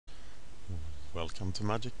Welcome to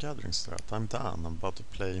MagicGatheringStrat. I'm Dan. I'm about to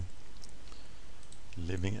play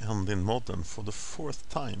Living End in Modern for the 4th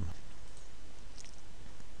time.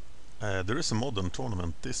 There is a Modern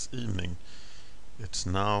tournament this evening. It's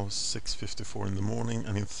now 6:54 in the morning,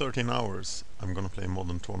 and in 13 hours I'm gonna play a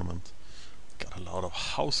Modern tournament. Got a lot of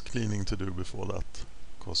house cleaning to do before that,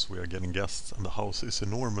 because we are getting guests and the house is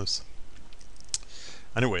enormous.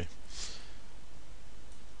 Anyway,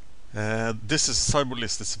 this is a sideboard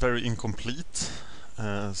list. It's very incomplete,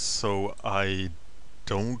 so I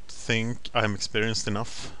don't think I'm experienced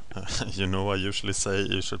enough. You know, I usually say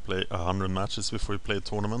you should play 100 matches before you play a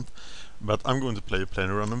tournament, but I'm going to play a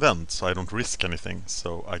planar run event, so I don't risk anything,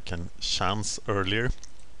 so I can chance earlier.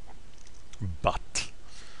 But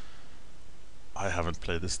I haven't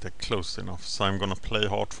played this deck close enough, so I'm gonna play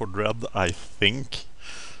with-hartford-red, I think,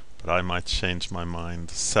 but I might change my mind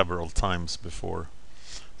several times before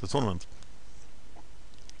the tournament.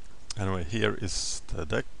 Anyway, here is the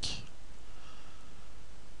deck.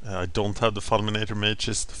 I don't have the Fulminator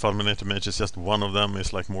Mages. The Fulminator Mages, just one of them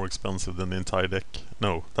is like more expensive than the entire deck.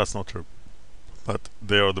 No, that's not true. But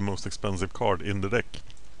they are the most expensive card in the deck.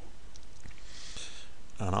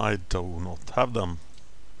 And I do not have them.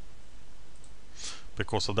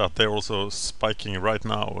 Because of that, they're also spiking right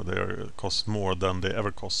now. They cost more than they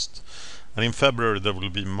ever cost. And in February they will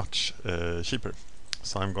be much cheaper.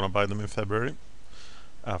 So I'm gonna buy them in February,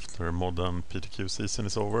 after Modern PTQ season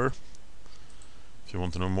is over. If you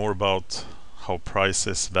want to know more about how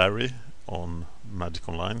prices vary on Magic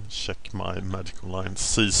Online, check my Magic Online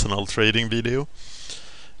seasonal trading video.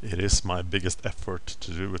 It is my biggest effort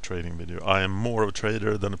to do a trading video. I am more of a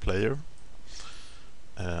trader than a player.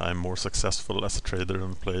 I'm more successful as a trader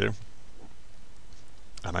than a player.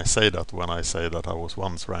 And I say that when I say that I was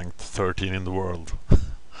once ranked 13 in the world.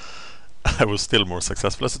 I was still more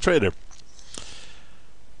successful as a trader.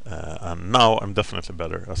 And now I'm definitely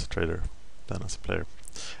better as a trader than as a player.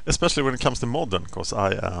 Especially when it comes to Modern, because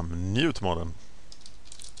I am new to Modern.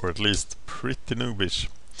 Or at least pretty noobish.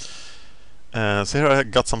 So here I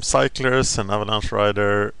got some Cyclers and Avalanche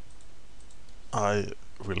Rider. I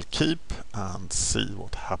will keep and see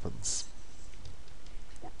what happens.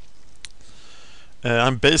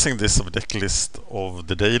 I'm basing this of deck list of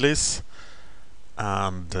the dailies.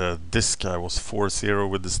 And this guy was 4-0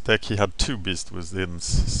 with this deck. He had 2 Beast Withins,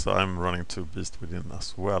 so I'm running 2 Beast Within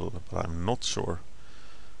as well, but I'm not sure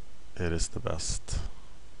it is the best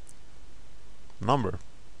number.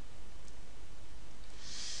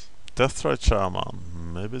 Deathrite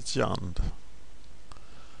Shaman, maybe it's Yand.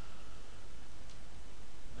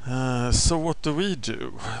 So what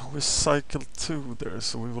do? We cycle 2 there,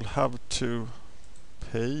 so we will have to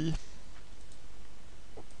pay.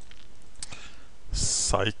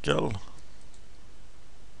 Cycle.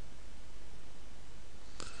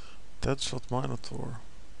 Deadshot Minotaur.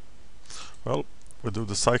 Well, we do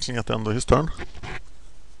the cycling at the end of his turn.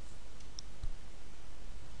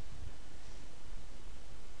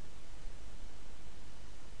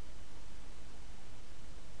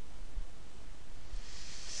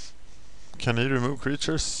 Can he remove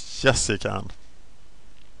creatures? Yes, he can.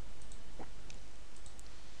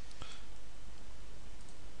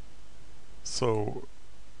 So,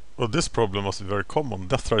 well, this problem must be very common.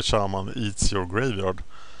 Deathrite Shaman eats your graveyard.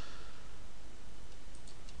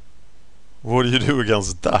 What do you do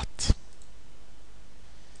against that?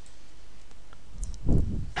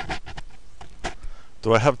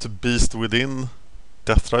 Do I have to Beast Within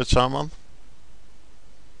Deathrite Shaman?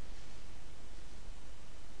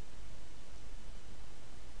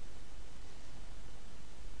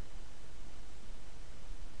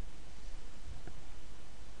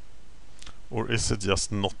 Or is it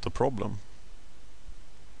just not a problem?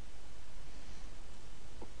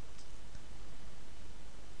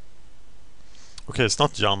 Okay, it's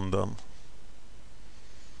not Jan then.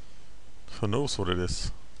 Who knows what it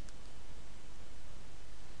is?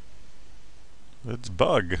 It's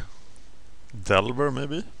Bug. Delver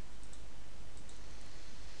maybe?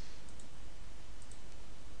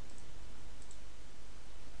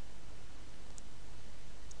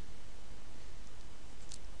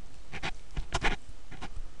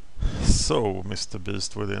 So, Mr.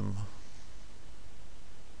 Beast Within.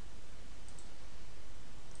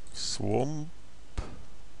 Swamp?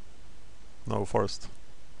 No, forest.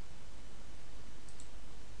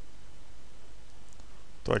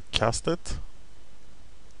 Do I cast it?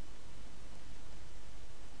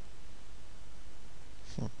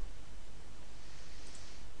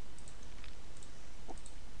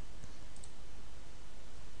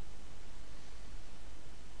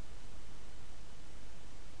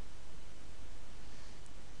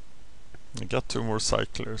 I got 2 more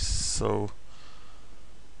Cyclers, so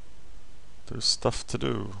There's stuff to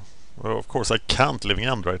do. Well, of course I can't living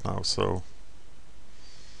end right now, so...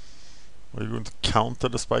 Are you going to counter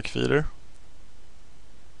the spike feeder?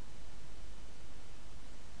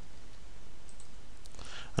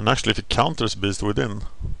 And actually if it counters Beast Within,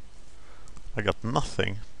 I got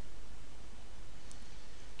nothing.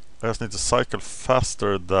 I just need to cycle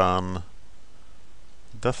faster than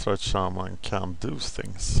Deathrite Shaman can do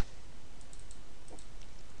things.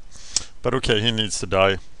 But okay, he needs to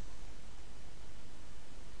die.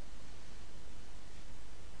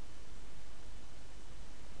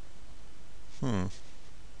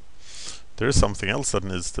 There is something else that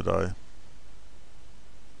needs to die.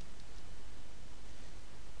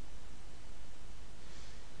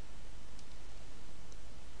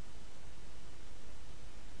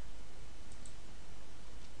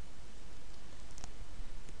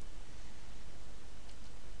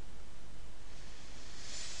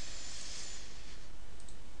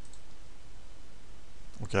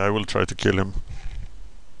 Okay, I will try to kill him.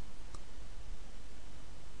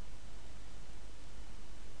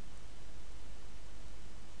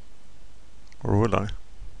 Or will I?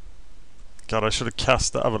 God, I should have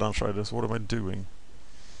cast the Avalanche Riders. What am I doing?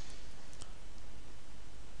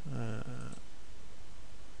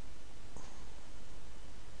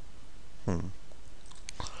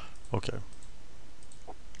 Okay.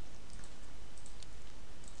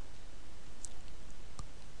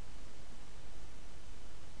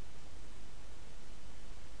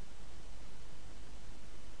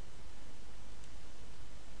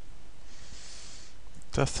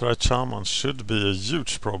 Deathrite Shaman should be a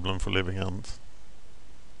huge problem for living end.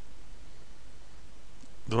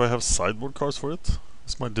 Do I have sideboard cards for it?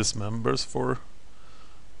 Is my dismembers for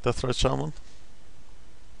Deathrite Shaman?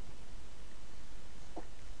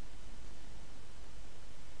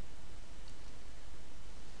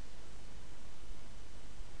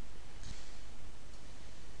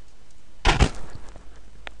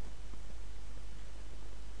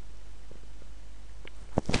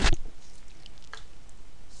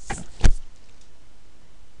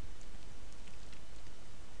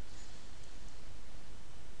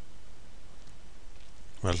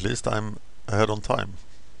 Well, at least I'm ahead on time.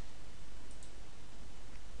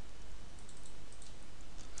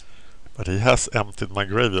 But he has emptied my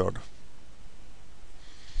graveyard.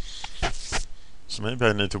 So maybe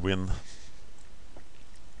I need to win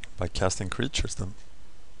by casting creatures then.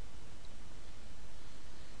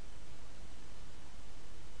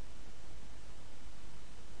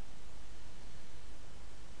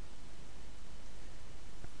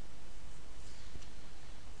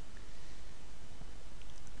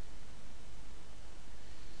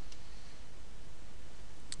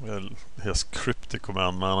 Well, he has Cryptic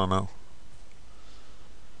Command mana now.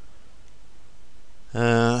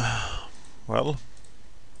 Well.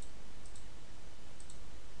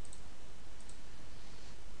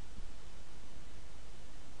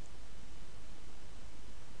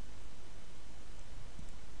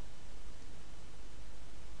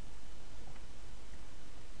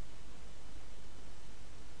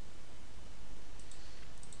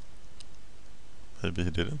 Maybe he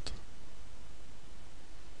didn't.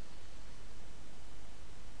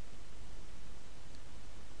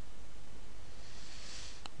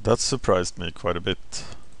 That surprised me quite a bit.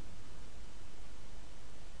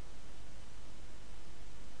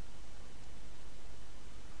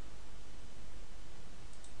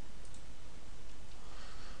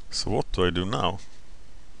 So what do I do now?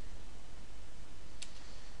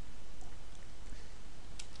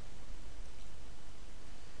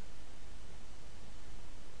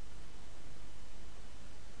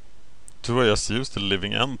 Do I just use the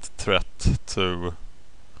living end threat to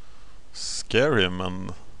scare him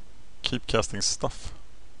and keep casting stuff?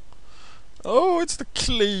 Oh, it's the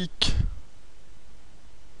clique!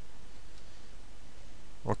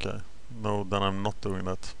 Okay, no, then I'm not doing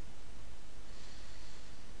that.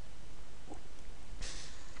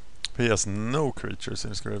 He has no creatures in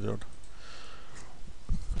his graveyard.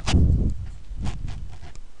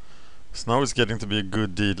 So now it's getting to be a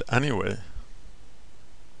good deal anyway.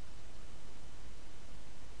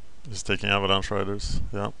 He's taking Avalanche Riders,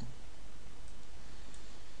 yeah.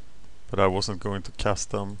 But I wasn't going to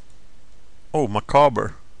cast them. Oh,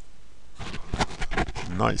 Macabre.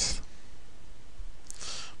 Nice.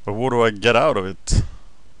 But what do I get out of it?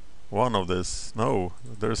 One of this? No,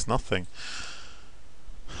 there's nothing.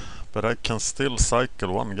 But I can still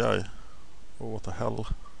cycle one guy. Oh, what the hell.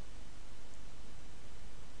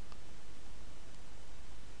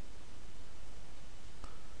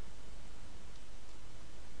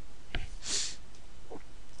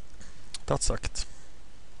 That sucked.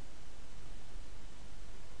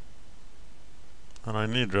 And I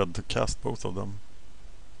need red to cast both of them.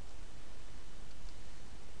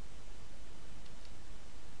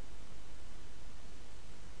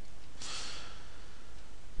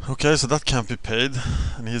 Okay, so that can't be paid,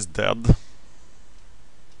 and he's dead.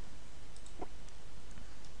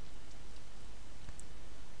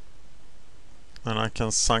 And I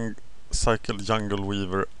can cycle Jungle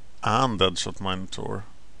Weaver and Deadshot Minotaur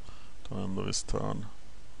to end of his turn.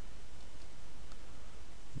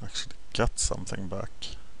 Actually get something back.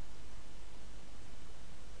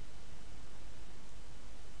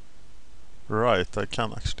 Right, I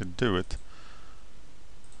can actually do it.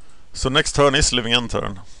 So next turn is Living End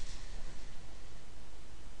turn.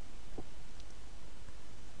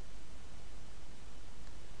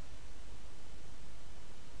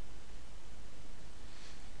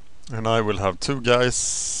 And I will have 3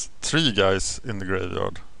 guys in the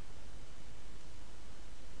graveyard.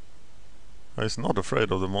 He's not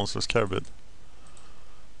afraid of the monstrous carbid.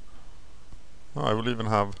 No, I will even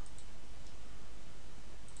have...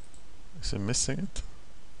 Is he missing it?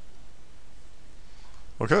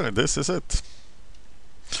 Okay, this is it.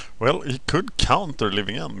 Well, he could counter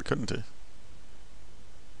Living End, couldn't he?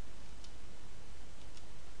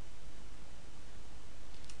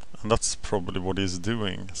 And that's probably what he's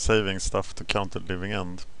doing, saving stuff to counter Living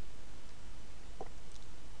End.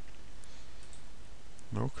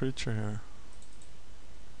 No creature here.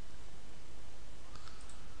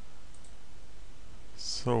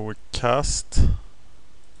 So we cast,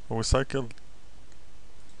 or we cycle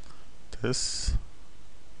this.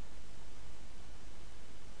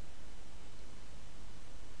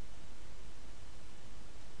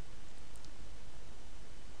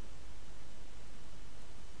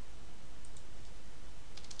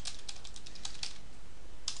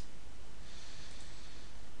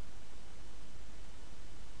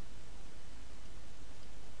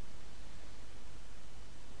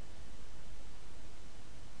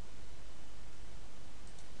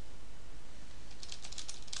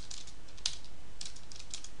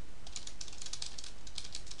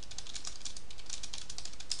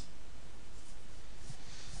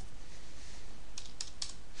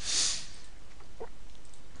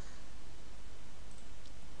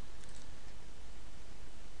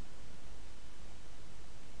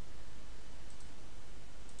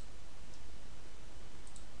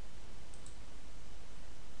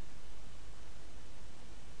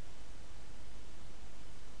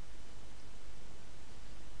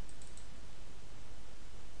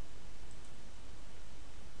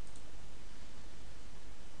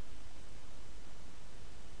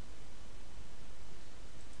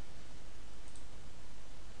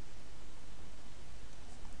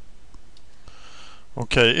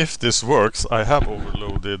 Okay, if this works, I have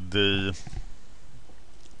overloaded the...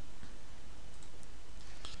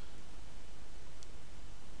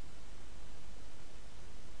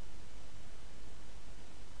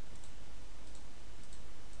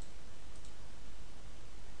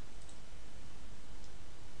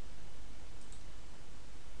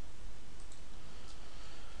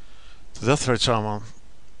 Deathray Shaman.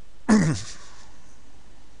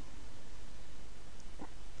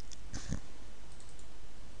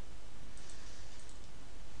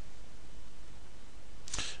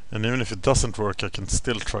 And even if it doesn't work, I can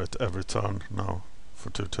still try it every turn now for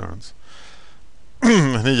 2 turns.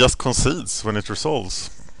 And he just concedes when it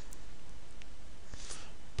resolves.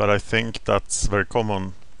 But I think that's very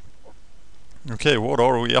common. Okay, what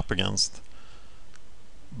are we up against?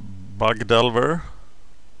 Bug Delver.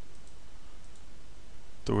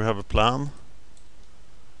 Do we have a plan?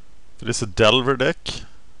 If it is a Delver deck,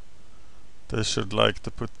 they should like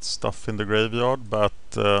to put stuff in the graveyard, but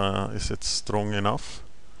is it strong enough?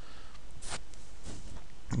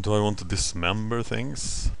 Do I want to dismember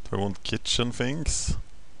things? Do I want kitchen things?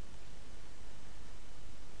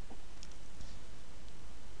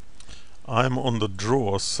 I'm on the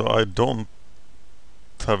draw, so I don't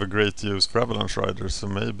have a great use for Avalanche Riders, so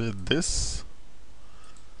maybe this?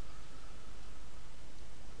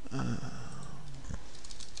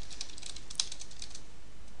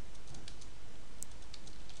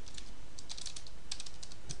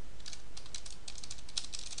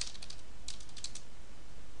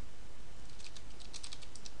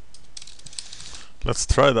 Let's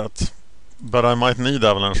try that. But I might need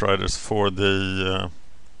Avalanche Riders for the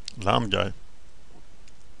land guy.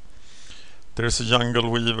 There's a Jungle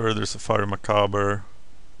Weaver, there's a Fire Macabre.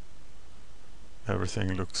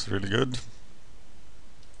 Everything looks really good.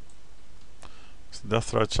 So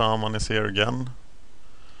Deathrite Shaman is here again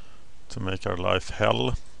to make our life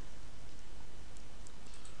hell.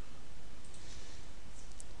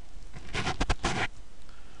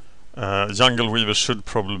 Jungle Weaver should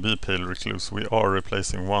probably be Pale Recluse. We are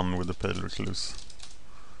replacing one with the Pale Recluse.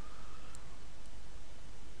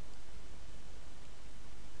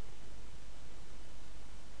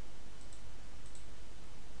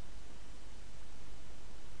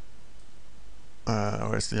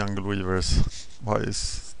 Where's the Jungle Weavers? Why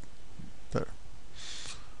is there?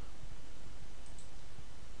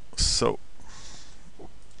 So,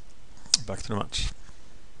 back to the match.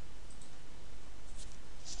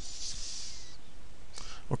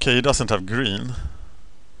 Okay, he doesn't have green.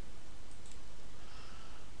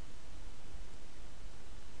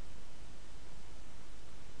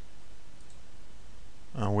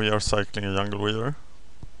 And we are cycling a Jungle Weaver.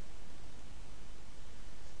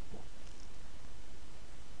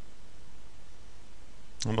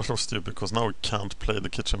 And that was stupid, because now we can't play the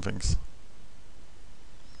kitchen things.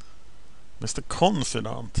 Mr.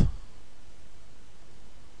 Confident.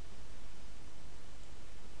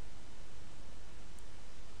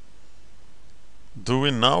 Do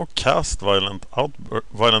we now cast Violent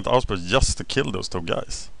Outburst just to kill those two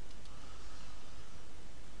guys?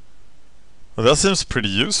 Well, that seems pretty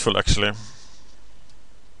useful, actually.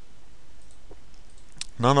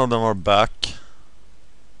 None of them are back.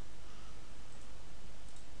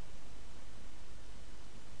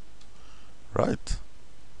 Right.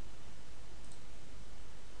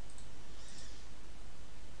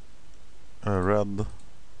 Red,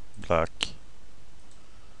 black.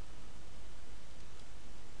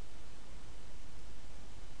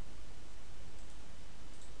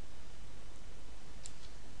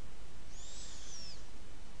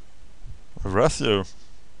 Ratio.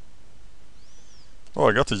 Oh,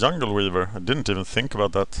 I got the Jungle Weaver. I didn't even think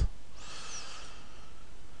about that.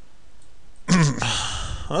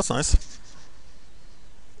 That's nice.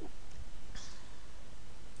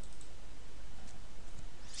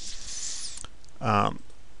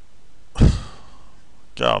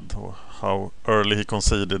 God, how early he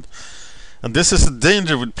conceded. And this is the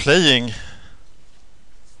danger with playing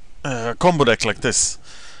a combo deck like this.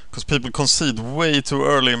 Because people concede way too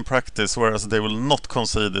early in practice, whereas they will not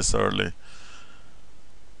concede this early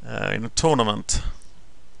in a tournament.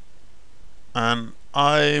 And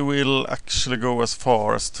I will actually go as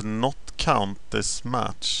far as to not count this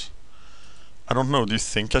match. I don't know, do you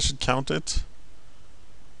think I should count it?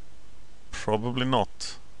 Probably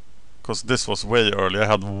not. Because this was way early, I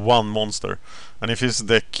had one monster. And if his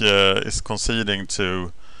deck is conceding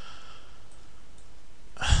to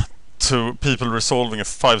people resolving a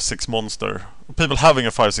 5-6 monster, people having a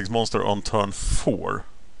 5-6 monster on turn 4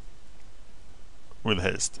 with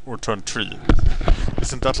haste, or turn 3.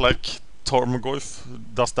 Isn't that like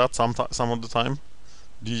Tormgoyf does that some of the time?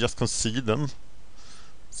 Do you just concede them?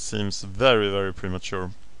 Seems very, very premature.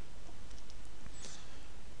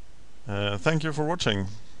 Thank you for watching.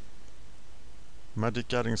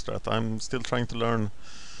 MagicGatheringStrat. I'm still trying to learn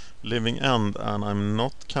Living End, and I'm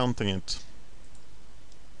not counting it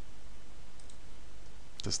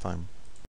this time.